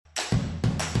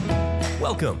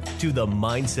Welcome to the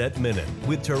Mindset Minute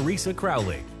with Teresa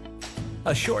Crowley.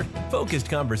 A short, focused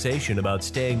conversation about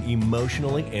staying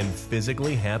emotionally and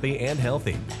physically happy and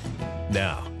healthy.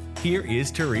 Now, here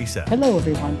is Teresa. Hello,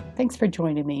 everyone. Thanks for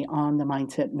joining me on the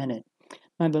Mindset Minute.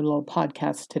 My little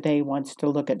podcast today wants to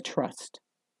look at trust.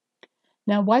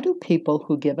 Now, why do people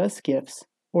who give us gifts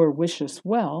or wish us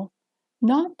well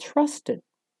not trust it?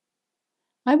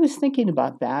 I was thinking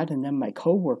about that, and then my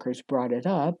coworkers brought it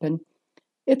up, and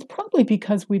it's probably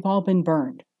because we've all been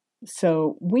burned.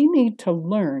 So we need to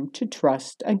learn to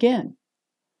trust again.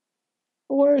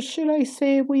 Or should I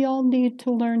say we all need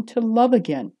to learn to love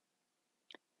again?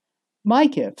 My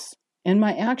gifts and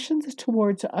my actions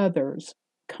towards others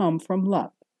come from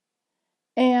love.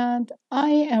 And I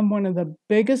am one of the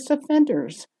biggest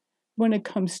offenders when it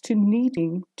comes to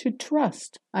needing to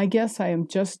trust. I guess I am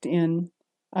just in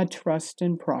a trust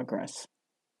in progress.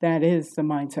 That is the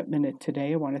Mindset Minute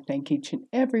today. I want to thank each and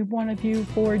every one of you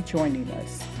for joining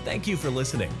us. Thank you for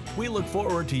listening. We look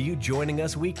forward to you joining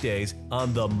us weekdays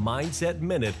on the Mindset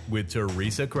Minute with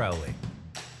Teresa Crowley.